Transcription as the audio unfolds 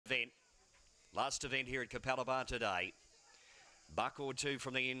event. Last event here at Capalaba today. Buck or two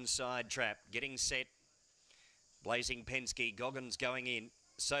from the inside trap. Getting set. Blazing Penske. Goggins going in.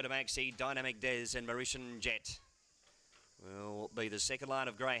 Soda Maxi, Dynamic Des and Mauritian Jet will be the second line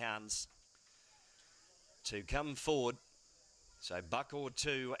of greyhounds to come forward. So Buck or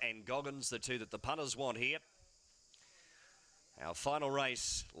two and Goggins, the two that the punters want here. Our final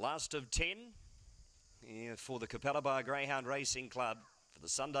race, last of 10 for the Capalaba Greyhound Racing Club for the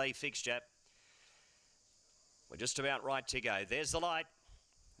Sunday fixture. We're just about right to go. There's the light.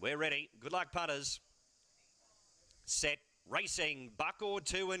 We're ready. Good luck, punters. Set. Racing, Buck or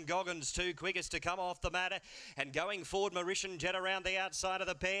two and Goggins two quickest to come off the mat, and going forward Mauritian Jet around the outside of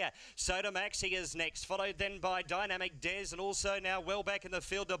the pair. Soda Maxi is next, followed then by Dynamic Des, and also now well back in the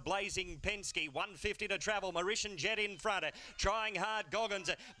field to Blazing Penske. 150 to travel, Mauritian Jet in front, trying hard Goggins.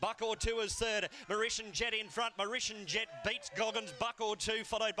 Buck or two is third, Mauritian Jet in front. Mauritian Jet beats Goggins. Buck or two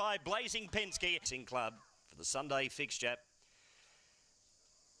followed by Blazing Penske. Racing Club for the Sunday fixture.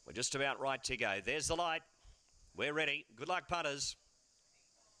 We're just about right to go. There's the light. We're ready. Good luck, punters.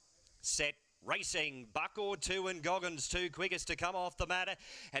 Set. Racing, Buck or two and Goggins two quickest to come off the mat,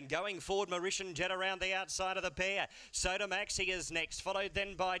 and going forward Mauritian Jet around the outside of the pair. Soda Maxi is next, followed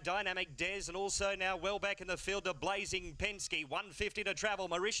then by Dynamic Des, and also now well back in the field to Blazing Penske. 150 to travel,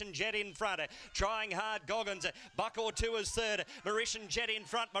 Mauritian Jet in front, trying hard Goggins. Buck or two is third, Mauritian Jet in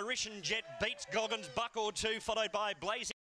front. Mauritian Jet beats Goggins. Buck or two followed by Blazing